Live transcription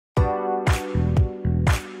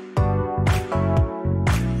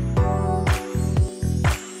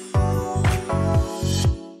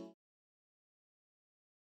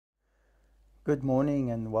Good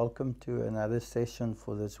morning and welcome to another session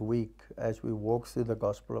for this week as we walk through the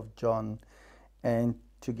Gospel of John and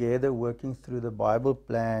together working through the Bible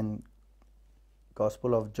plan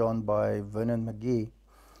Gospel of John by Vernon McGee.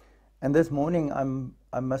 And this morning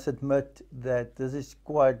I must admit that this is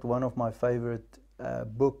quite one of my favorite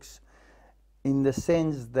books in the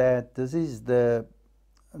sense that this is the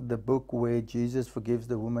book where Jesus forgives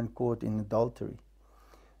the woman caught in adultery.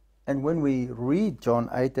 And when we read John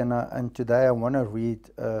 8, and today I want to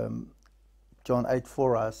read John 8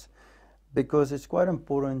 for us, because it's quite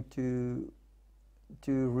important to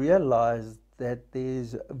realize that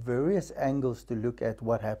there's various angles to look at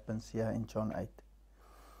what happens here in John 8.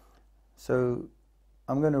 So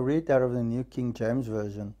I'm going to read out of the New King James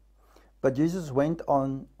Version. But Jesus went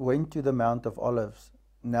to the Mount of Olives.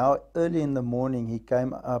 Now early in the morning he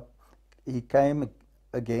came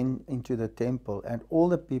again into the temple, and all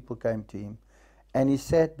the people came to him, and he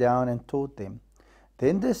sat down and taught them.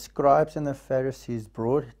 Then the scribes and the Pharisees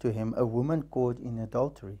brought to him a woman caught in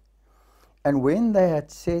adultery. And when they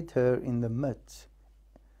had set her in the midst,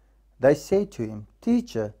 they said to him,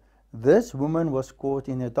 "Teacher, this woman was caught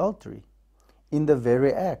in adultery, in the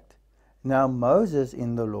very act. Now Moses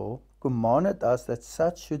in the law commanded us that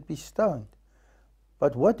such should be stoned.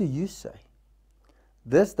 But what do you say?"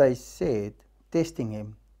 This they said, testing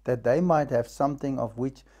him, that they might have something of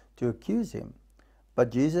which to accuse him. But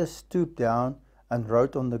Jesus stooped down and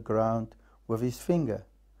wrote on the ground with his finger,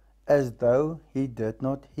 as though he did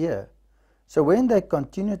not hear. So when they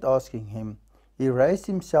continued asking him, he raised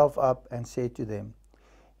himself up and said to them,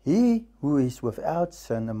 "He who is without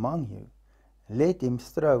sin among you, let him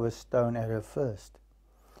throw a stone at her first."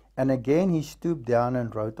 And again he stooped down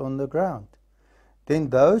and wrote on the ground. Then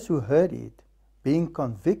those who heard it, being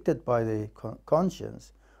convicted by their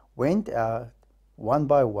conscience, went out one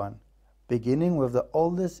by one, beginning with the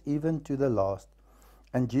oldest even to the last.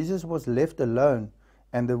 And Jesus was left alone,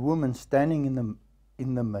 and the woman standing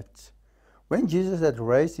in the midst. When Jesus had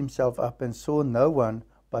raised himself up and saw no one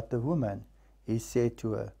but the woman, he said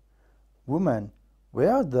to her, "Woman,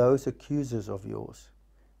 where are those accusers of yours?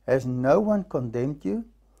 Has no one condemned you?"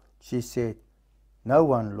 She said, "No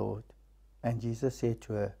one, Lord." And Jesus said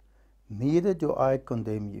to her, "Neither do I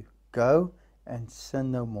condemn you. Go and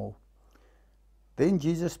sin no more." Then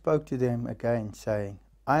Jesus spoke to them again, saying,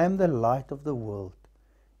 "I am the light of the world.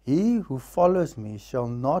 He who follows me shall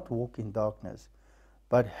not walk in darkness,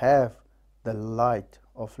 but have the light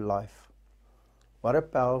of life." What a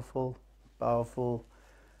powerful, powerful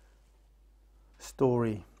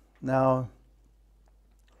story. Now,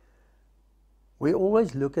 we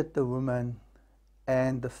always look at the woman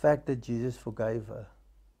and the fact that Jesus forgave her.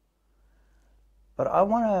 But I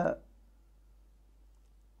want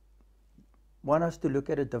us to look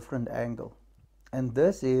at a different angle. And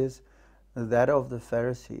this is that of the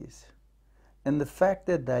Pharisees and the fact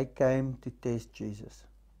that they came to test Jesus.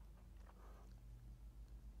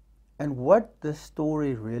 And what this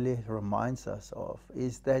story really reminds us of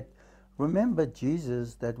is that, remember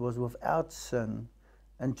Jesus that was without sin,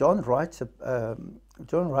 and John writes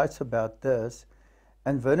about this,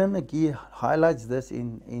 and Vernon McGee highlights this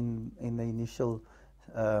in the initial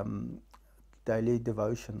daily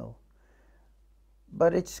devotional.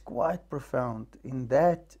 But it's quite profound in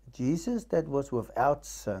that Jesus that was without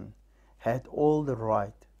sin had all the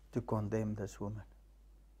right to condemn this woman.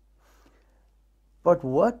 But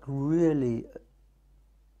what really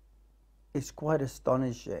is quite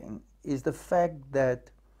astonishing is the fact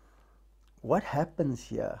that what happens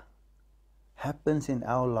here happens in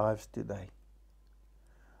our lives today.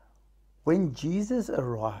 When Jesus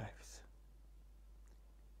arrives,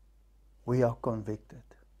 we are convicted.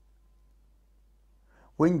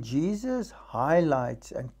 When Jesus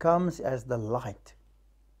highlights and comes as the light,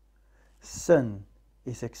 sin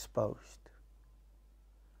is exposed.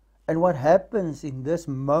 And what happens in this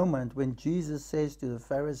moment when Jesus says to the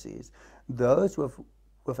Pharisees, those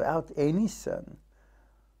without any sin,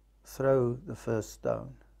 throw the first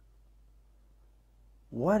stone.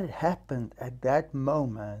 What happened at that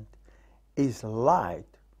moment is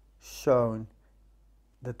light shone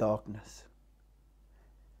the darkness.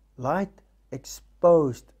 Light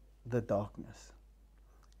exposed the darkness.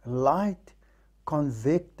 Light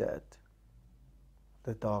convicted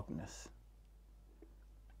the darkness.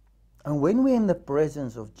 And when we're in the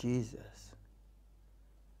presence of Jesus,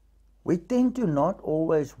 we tend to not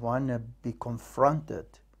always want to be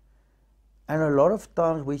confronted. And a lot of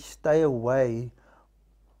times we stay away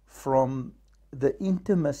from the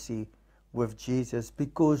intimacy with Jesus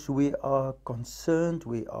because we are concerned,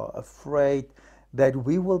 we are afraid that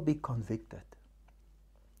we will be convicted.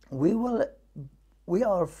 We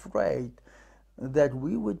are afraid that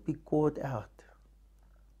we would be called out,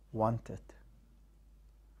 wanted.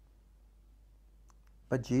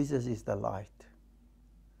 But Jesus is the light.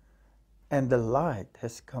 And the light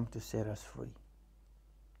has come to set us free.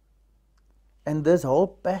 And this whole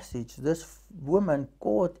passage, this woman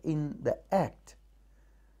caught in the act,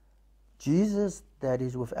 Jesus that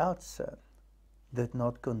is without sin did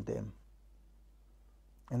not condemn.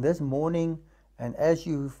 And this morning, and as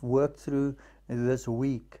you've worked through this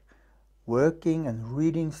week, working and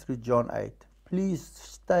reading through John 8, please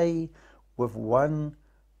stay with one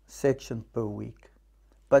section per week,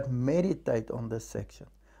 but meditate on this section.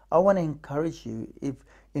 I want to encourage you, if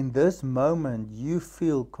in this moment you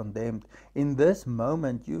feel condemned, in this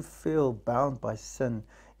moment you feel bound by sin,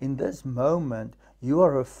 in this moment you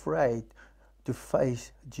are afraid to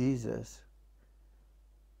face Jesus,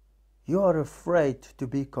 you are afraid to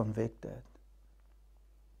be convicted.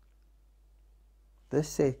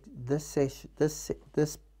 This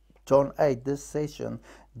John 8, this session,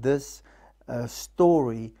 this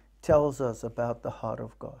story tells us about the heart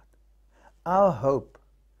of God. Our hope,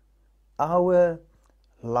 our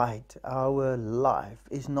light, our life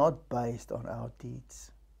is not based on our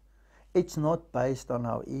deeds. It's not based on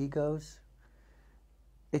our egos.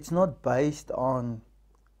 It's not based on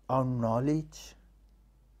our knowledge.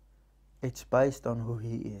 It's based on who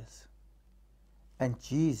He is. And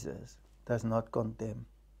Jesus does not condemn.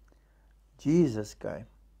 Jesus came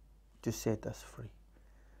to set us free.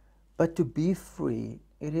 But to be free,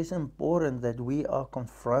 it is important that we are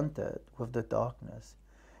confronted with the darkness.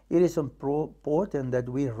 It is important that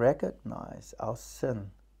we recognize our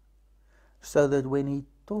sin, so that when He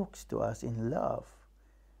talks to us in love,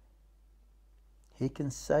 He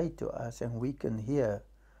can say to us and we can hear,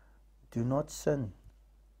 do not sin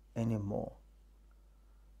anymore,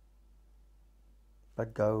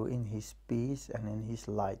 but go in His peace and in His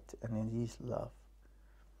light and in His love.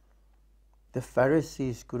 The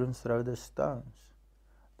Pharisees couldn't throw the stones.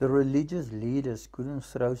 The religious leaders couldn't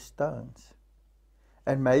throw stones.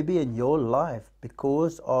 And maybe in your life,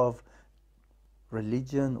 because of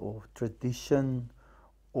religion or tradition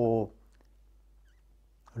or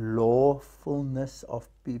lawfulness of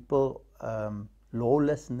people,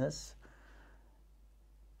 lawlessness,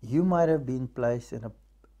 you might have been placed in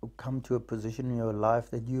come to a position in your life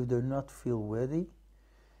that you do not feel worthy.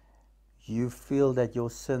 You feel that your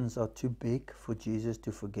sins are too big for Jesus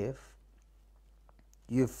to forgive.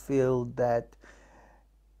 You feel that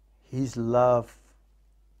His love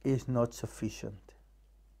is not sufficient.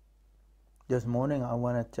 This morning I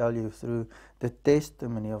want to tell you, through the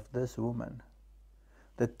testimony of this woman,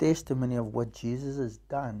 the testimony of what Jesus has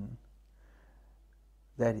done,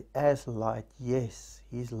 that as light, yes,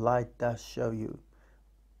 His light does show you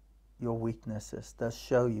your weaknesses, does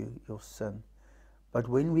show you your sin. But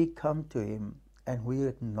when we come to Him and we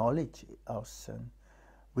acknowledge our sin,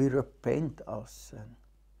 we repent our sin,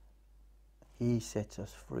 He sets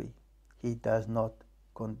us free. He does not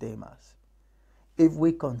condemn us. If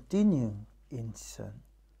we continue in sin,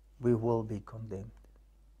 we will be condemned.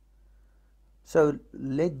 So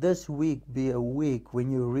let this week be a week when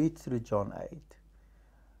you read through John 8,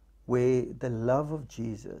 where the love of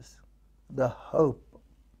Jesus, the hope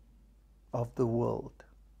of the world,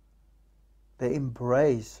 the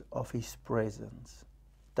embrace of His presence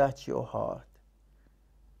touch your heart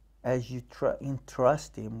as you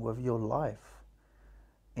entrust Him with your life.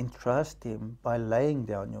 Entrust Him by laying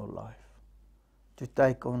down your life to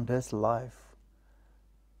take on this life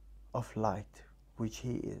of light which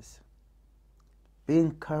He is. Be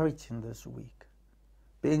encouraged in this week.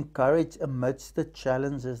 Be encouraged amidst the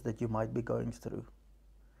challenges that you might be going through,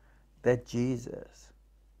 that Jesus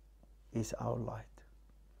is our light.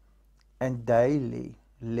 And daily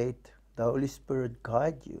let the Holy Spirit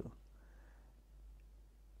guide you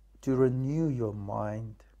to renew your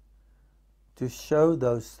mind, to show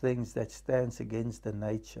those things that stands against the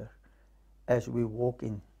nature as we walk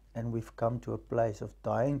in and we've come to a place of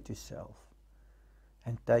dying to self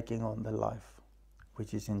and taking on the life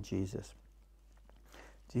which is in Jesus.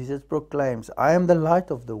 Jesus proclaims, I am the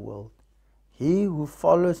light of the world. He who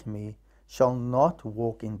follows me shall not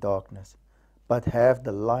walk in darkness, but have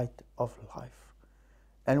the light of life.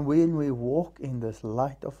 And when we walk in this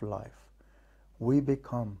light of life, we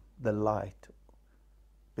become the light,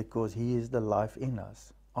 because He is the life in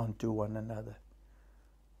us unto one another.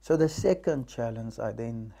 So the second challenge I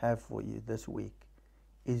then have for you this week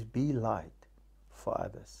is be light for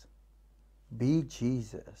others. Be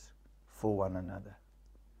Jesus for one another.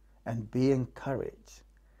 And be encouraged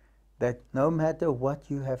that no matter what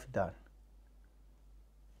you have done,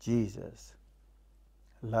 Jesus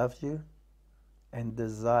loves you and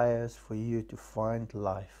desires for you to find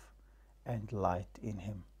life and light in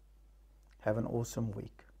Him. Have an awesome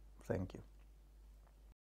week. Thank you.